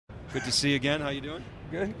Good to see you again. How you doing?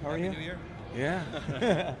 Good. How are you? Happy New Year.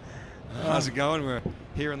 Yeah. How's it going? We're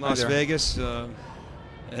here in Las Vegas,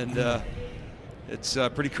 and it's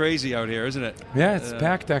pretty crazy out here, isn't it? Yeah, it's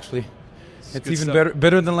packed actually. It's even stuff.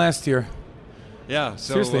 better than last year. Yeah.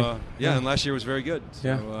 So Seriously. and last year was very good. So,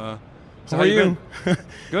 Yeah. so How are you? been?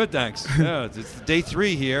 Good, thanks. Yeah, it's day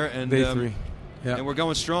 3 here, and Day 3. Yeah. and we're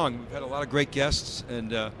going strong. We've had a lot of great guests,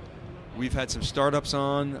 and we've had some startups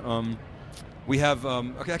on. We have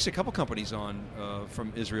actually a couple companies on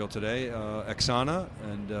from Israel today, Exana,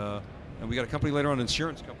 and we got a company later on, an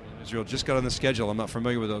insurance company in Israel. Just got on the schedule. I'm not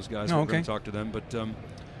familiar with those guys. We're going to talk to them. But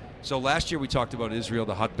so last year we talked about Israel,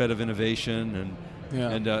 the hotbed of innovation,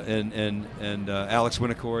 and Alex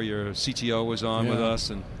Winnicor, your CTO, was on with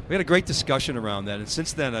us, and we had a great discussion around that. And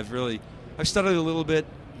since then, I've studied a little bit,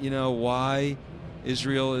 why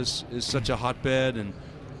Israel is such a hotbed,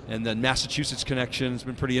 and the Massachusetts connection has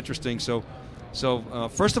been pretty interesting. So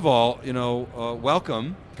first of all,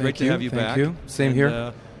 welcome. Great to have you back. Thank you. Same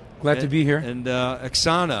here. Glad to be here. And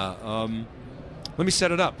Exana, let me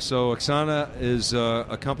set it up. So Exana is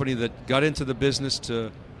a company that got into the business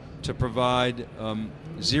to provide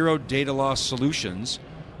zero data loss solutions,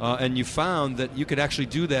 and you found that you could actually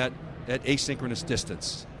do that at asynchronous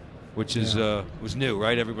distance, which is was new,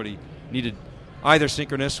 right? Everybody needed either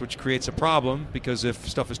synchronous, which creates a problem because if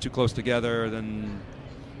stuff is too close together, then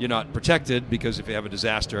you're not protected, because if you have a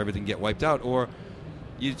disaster, everything get wiped out. Or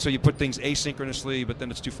so you put things asynchronously, but then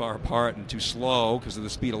it's too far apart and too slow because of the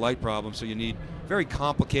speed of light problem. So you need very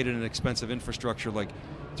complicated and expensive infrastructure like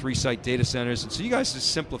 3-site data centers. And so you guys just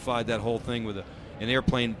simplified that whole thing with an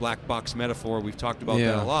airplane black box metaphor. We've talked about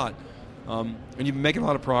that a lot. And you've been making a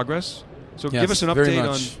lot of progress. So give us an update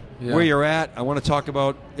on where you're at. I want to talk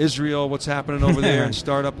about Israel, what's happening over there in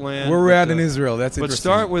startup land. Where we're at in Israel, that's interesting.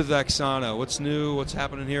 Let's start with Exana. What's new? What's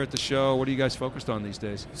happening here at the show? What are you guys focused on these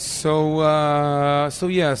days? So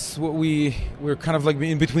yes, we're kind of like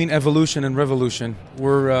in between evolution and revolution.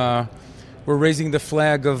 We're raising the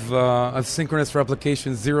flag of synchronous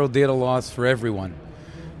replication, zero data loss for everyone.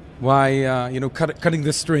 Why cutting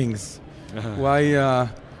the strings?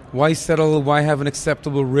 Why settle? Why have an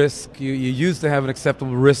acceptable risk? You used to have an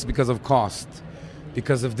acceptable risk because of cost,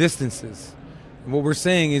 because of distances. And what we're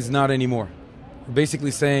saying is not anymore. We're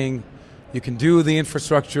basically saying you can do the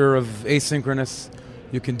infrastructure of asynchronous,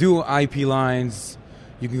 you can do IP lines,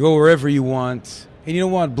 you can go wherever you want. And you know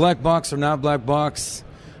what? Black box or not black box,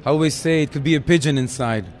 I always say it could be a pigeon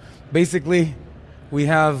inside. Basically, we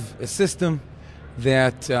have a system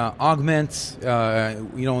that augments,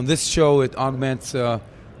 in this show it augments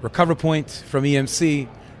Recovery Point from EMC.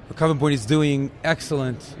 Recovery Point is doing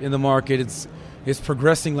excellent in the market. It's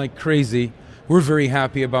progressing like crazy. We're very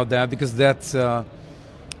happy about that because that's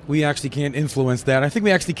we actually can't influence that. I think we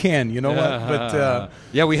actually can. You know what?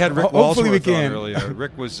 But we had Rick hopefully we Walsworth can. on earlier.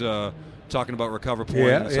 Rick was talking about Recovery Point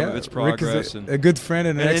and some of its progress. Rick is a good friend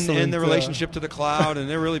and excellent. And the relationship to the cloud, and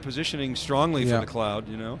they're really positioning strongly for the cloud.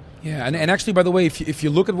 Yeah, and actually, by the way, if you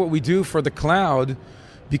look at what we do for the cloud,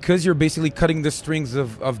 because you're basically cutting the strings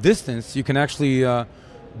of distance, you can actually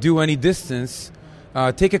do any distance.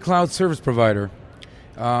 Take a cloud service provider,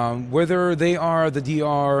 whether they are the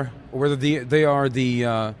DR or whether they are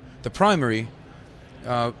the primary.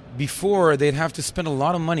 Before, they'd have to spend a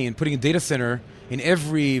lot of money in putting a data center in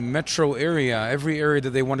every metro area, every area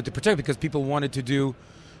that they wanted to protect, because people wanted to do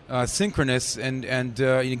synchronous and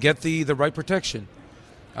get the right protection.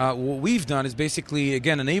 What we've done is basically,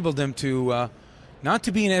 again, enable them to not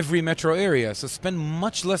to be in every metro area, so spend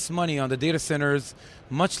much less money on the data centers,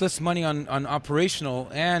 much less money on operational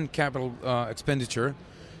and capital expenditure,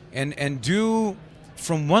 and do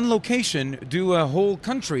from one location, do a whole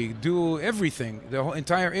country, do everything, the whole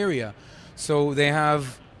entire area. So they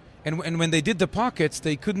have, and when they did the pockets,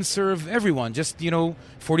 they couldn't serve everyone, just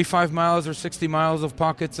 45 miles or 60 miles of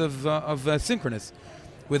pockets of synchronous.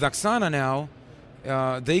 With Exana now,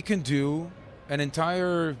 they can do an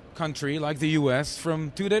entire country like the U.S.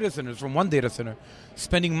 from 2 data centers, from 1 data center,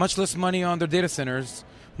 spending much less money on their data centers,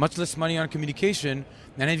 much less money on communication,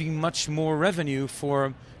 and having much more revenue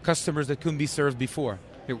for customers that couldn't be served before.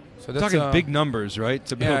 So that's talking big numbers, right?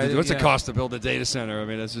 To build, what's the cost to build a data center? I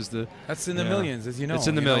mean, that's just that's in the millions, as you know. It's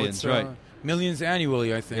in the millions, right? Millions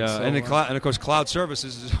annually, I think. Yeah, so, and of course, cloud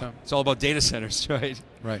services it's all about data centers, right?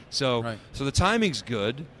 Right. So the timing's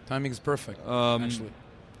good. Timing's perfect. Actually.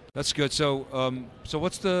 That's good. So,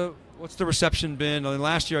 what's the reception been? I mean,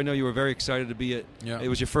 last year, I know you were very excited to be at. Yeah. It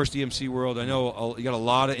was your first EMC World. I know you got a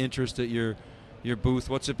lot of interest at your booth.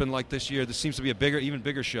 What's it been like this year? This seems to be even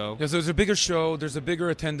bigger show. Yes, there's a bigger show. There's a bigger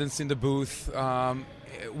attendance in the booth.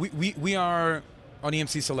 We are on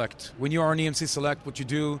EMC Select. When you are on EMC Select, what you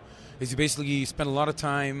do is you basically spend a lot of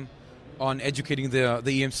time on educating the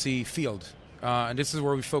EMC field. And this is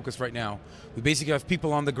where we focus right now. We basically have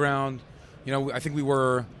people on the ground. I think we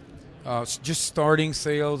were just starting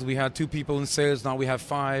sales. We had 2 people in sales. Now we have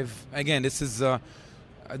 5. Again, this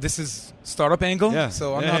is startup angle. Yeah.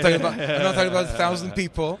 So I'm not talking about 1,000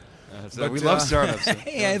 people. We love startups. I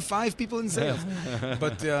have 5 people in sales.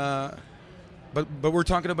 But we're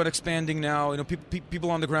talking about expanding now.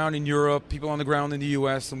 People on the ground in Europe, people on the ground in the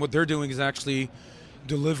U.S., and what they're doing is actually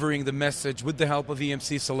delivering the message with the help of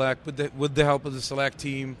EMC Select, with the help of the Select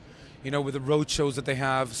team, with the road shows that they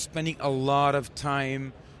have, spending a lot of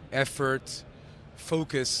time, effort,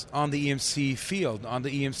 focus on the EMC field, on the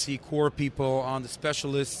EMC core people, on the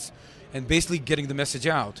specialists, and basically getting the message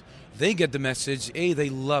out. They get the message, they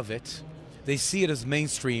love it. They see it as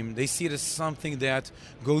mainstream. They see it as something that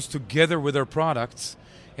goes together with our products.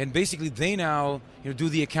 And basically they now do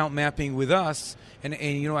the account mapping with us. And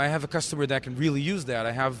I have a customer that can really use that.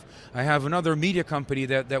 I have another media company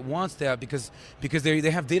that wants that because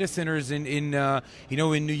they have data centers in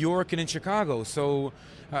New York and in Chicago. So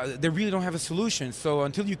they really don't have a solution. So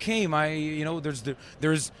until you came,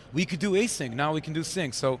 we could do async. Now we can do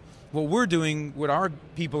sync. So what we're doing, what our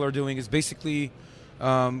people are doing, is basically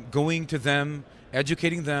going to them,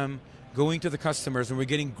 educating them, going to the customers, and we're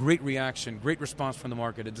getting great reaction, great response from the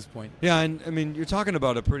market at this point. Yeah, and I mean, you're talking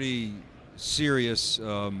about a pretty serious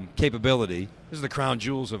capability. This is the crown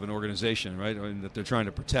jewels of an organization, right, that they're trying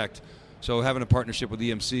to protect. So having a partnership with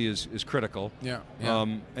EMC is critical. Yeah.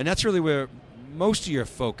 And that's really where most of your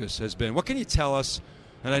focus has been. What can you tell us?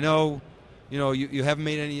 And I know, you haven't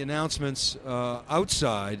made any announcements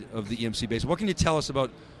outside of the EMC base. What can you tell us about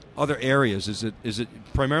other areas? Is it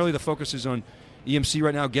primarily the focus is on EMC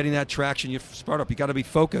right now, getting that traction? You're a startup, you got to be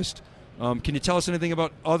focused. Can you tell us anything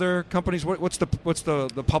about other companies? What's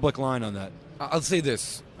the public line on that? I'll say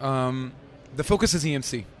this: the focus is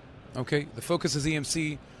EMC. Okay, the focus is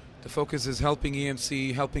EMC. The focus is helping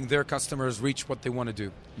EMC, helping their customers reach what they want to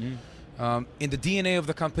do. In the DNA of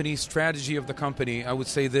the company, strategy of the company, I would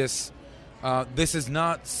say this: this is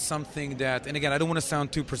not something that, and again, I don't want to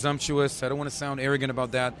sound too presumptuous. I don't want to sound arrogant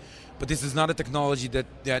about that, but this is not a technology that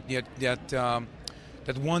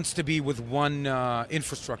wants to be with one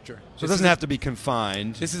infrastructure. So it doesn't have to be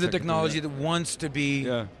confined. This is a technology that wants to be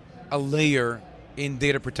a layer in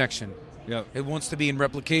data protection. Yeah. It wants to be in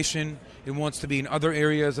replication. It wants to be in other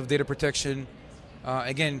areas of data protection.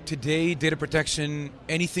 Again, today, data protection,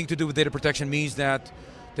 anything to do with data protection means that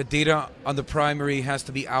the data on the primary has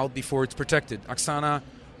to be out before it's protected. Axana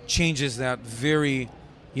changes that very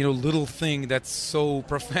little thing that's so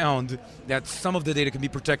profound that some of the data can be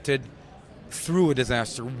protected through a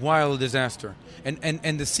disaster, while a disaster.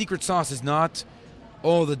 And the secret sauce is not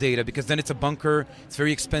all the data, because then it's a bunker, it's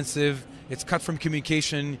very expensive, it's cut from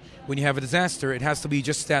communication. When you have a disaster, it has to be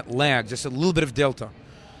just that lag, just a little bit of delta.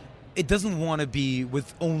 It doesn't want to be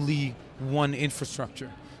with only one infrastructure.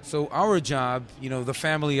 So our job, the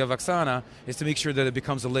family of Axana, is to make sure that it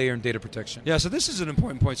becomes a layer in data protection. Yeah, so this is an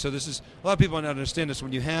important point. So this is, a lot of people don't understand this.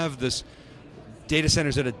 When you have this data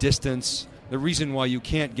centers at a distance, the reason why you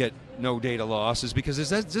can't get no data loss is because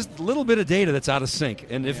there's just a little bit of data that's out of sync.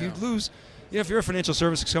 And if you lose, if you're a financial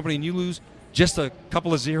services company and you lose just a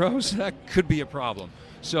couple of zeros, that could be a problem.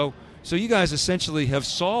 So you guys essentially have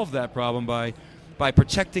solved that problem by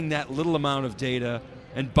protecting that little amount of data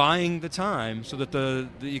and buying the time so that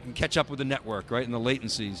you can catch up with the network, right, and the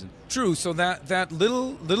latencies. True. So that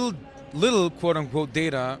little quote unquote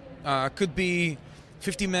data could be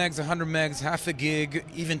 50 megs, 100 megs, half a gig,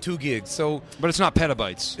 even 2 gigs. So, but it's not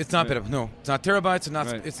petabytes. It's not petabytes. No, it's not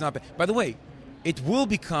terabytes. It's not. By the way, it will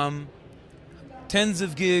become tens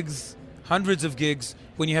of gigs, hundreds of gigs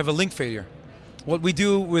when you have a link failure. What we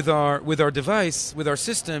do with our device, with our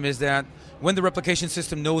system, is that when the replication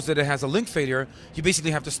system knows that it has a link failure, you basically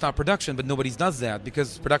have to stop production, but nobody does that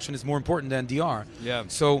because production is more important than DR. Yeah.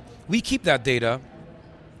 So we keep that data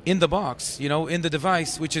in the box, in the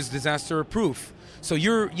device, which is disaster proof. So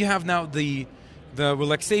you have now the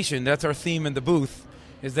relaxation. That's our theme in the booth,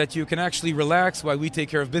 is that you can actually relax while we take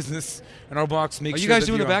care of business, and our box makes sure. Are you guys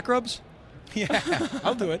doing the back rubs? Yeah,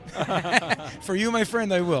 I'll do it. For you, my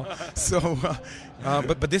friend, I will. So,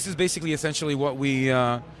 but this is basically essentially what we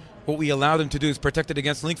allow them to do, is protect it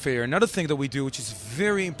against link failure. Another thing that we do, which is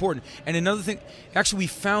very important, and another thing, actually we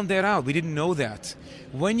found that out. We didn't know that.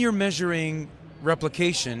 When you're measuring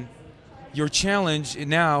replication, your challenge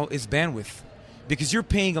now is bandwidth, because you're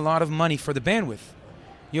paying a lot of money for the bandwidth.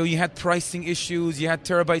 You had pricing issues, you had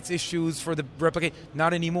terabytes issues for the replicate.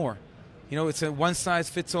 Not anymore. It's a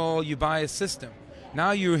one-size-fits-all. You buy a system.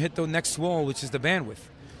 Now you hit the next wall, which is the bandwidth.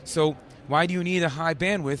 So why do you need a high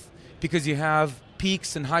bandwidth? Because you have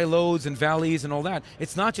peaks and high loads and valleys and all that.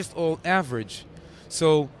 It's not just all average.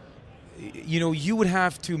 So, you would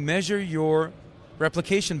have to measure your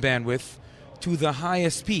replication bandwidth to the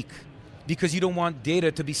highest peak, because you don't want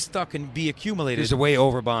data to be stuck and be accumulated. There's a way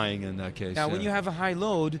overbuying in that case. Now, when you have a high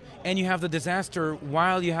load and you have the disaster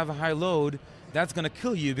while you have a high load, that's going to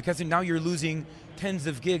kill you, because now you're losing tens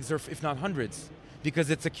of gigs, or if not hundreds,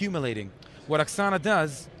 because it's accumulating. What Oksana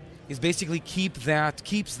does is basically keeps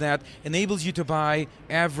that, enables you to buy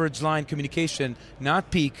average line communication,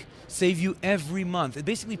 not peak, save you every month. It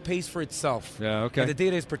basically pays for itself. Yeah, okay. And the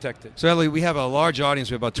data is protected. So, Eli, we have a large audience.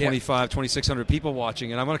 We have about 2,600 people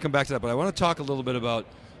watching, and I want to come back to that, but I want to talk a little bit about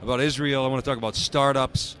Israel. I want to talk about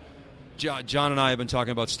startups. John and I have been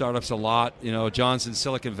talking about startups a lot. John's in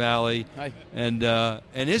Silicon Valley. Hi. And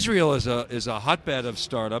Israel is a hotbed of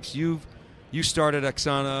startups. You started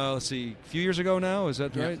Oksana, let's see, a few years ago now, is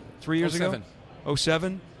that right? 3 years ago?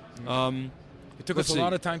 07. It took us a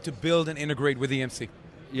lot of time to build and integrate with EMC.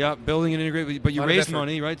 Yeah, building and integrate, but you raised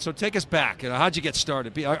money, right? So take us back. How'd you get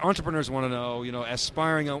started? Entrepreneurs want to know,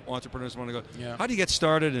 aspiring entrepreneurs want to go, how do you get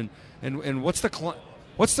started, and what's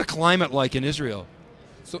the climate like in Israel?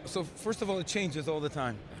 So first of all, it changes all the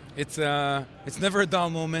time. It's never a dull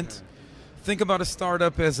moment. Think about a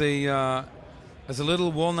startup as a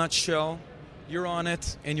little walnut shell. You're on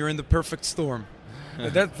it, and you're in the perfect storm.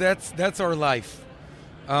 That's our life.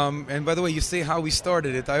 And by the way, you say how we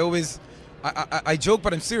started it. I joke,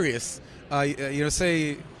 but I'm serious.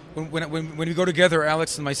 Say when we go together,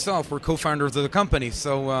 Alex and myself, we're co-founders of the company.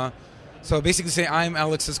 So I basically say I'm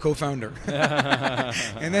Alex's co-founder,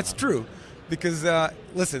 and that's true. Because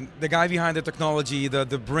listen, the guy behind the technology,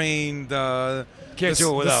 the brain, the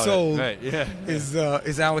soul, right, is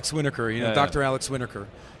Alex Winokur, Dr. Alex Winokur,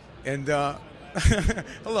 and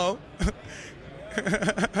hello.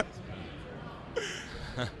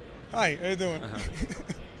 Hi, how you doing?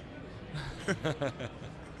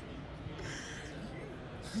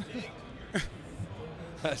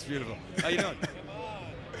 That's beautiful. How you doing?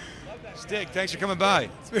 Stig, thanks for coming by.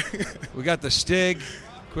 We got the Stig.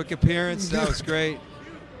 Quick appearance. That was great.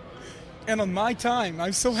 And on my time.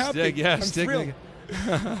 I'm so happy. I'm thrilled.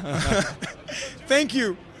 Thank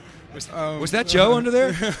you. Was that Joe under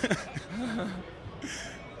there?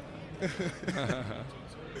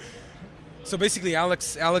 So basically,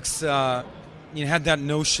 Alex had that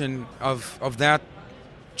notion of that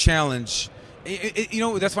challenge.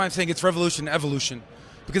 That's why I'm saying it's revolution, evolution,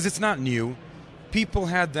 because it's not new. People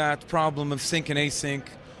had that problem of sync and async,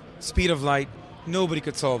 speed of light. Nobody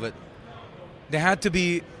could solve it. There had to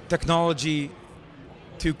be technology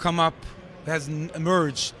to come up,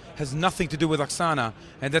 emerge, has nothing to do with Oksana,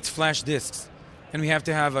 and that's flash disks. And we have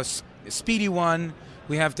to have a speedy one.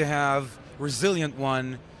 We have to have resilient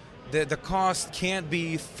one. The cost can't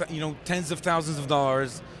be tens of thousands of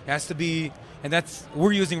dollars. It has to be, and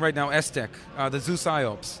we're using right now STEC, the Zeus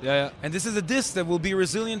IOPS. Yeah. And this is a disk that will be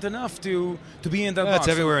resilient enough to be in that box. It's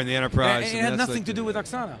everywhere in the enterprise. And it had nothing to do with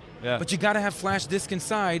Oksana. Yeah. But you got to have flash disk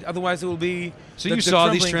inside, otherwise it will be. So you saw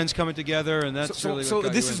these trends coming together, and that's really. So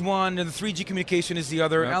this is one, and the 3G communication is the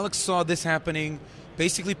other. Yep. Alex saw this happening,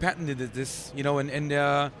 basically patented this,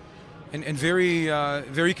 and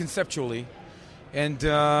very conceptually. And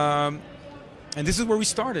this is where we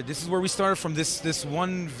started. This is where we started from this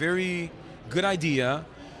one very good idea,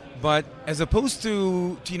 but as opposed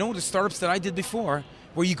to the startups that I did before,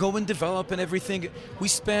 where you go and develop and everything, we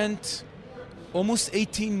spent almost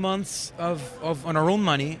 18 months on our own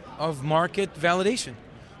money of market validation,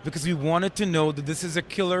 because we wanted to know that this is a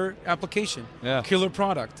killer application, killer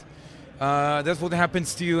product. That's what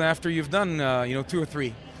happens to you after you've done 2 or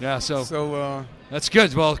 3. Yeah. So that's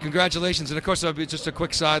good. Well, congratulations. And of course, just a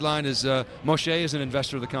quick sideline is Moshe is an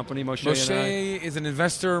investor of the company. Moshe is an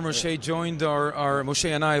investor. Moshe joined Moshe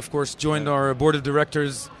and I, of course, joined our board of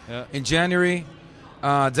directors in January.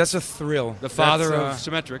 That's a thrill. The father of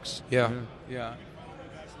Symmetrics. Yeah.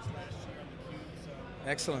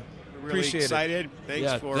 Excellent. We're really excited.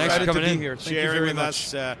 Thanks for coming in here. Sharing with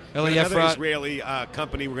us. Eli another Efrat. Israeli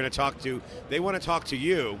company we're going to talk to. They want to talk to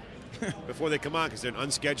you before they come on, because they're an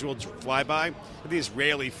unscheduled flyby. The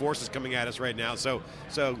Israeli forces coming at us right now, so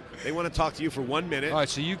they want to talk to you for 1 minute. All right,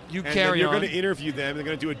 so you and carry then you're on. going to interview them. They're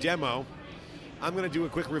going to do a demo. I'm going to do a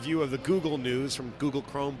quick review of the Google News from Google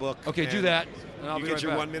Chromebook. Okay, do that. And I'll you be get right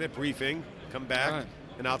your back. 1 minute briefing. Come back,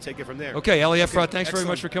 and I'll take it from there. Okay, Eli Efrat, thanks very Excellent.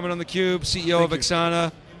 much for coming on theCUBE, CEO of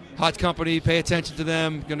Oksana. Hot company, pay attention to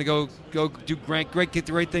them. Going to go do great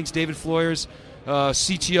things. David Floyers,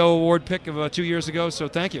 CTO award pick of 2 years ago, so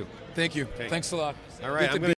thank you. Thank you. Okay. Thanks a lot. All right, I'm going to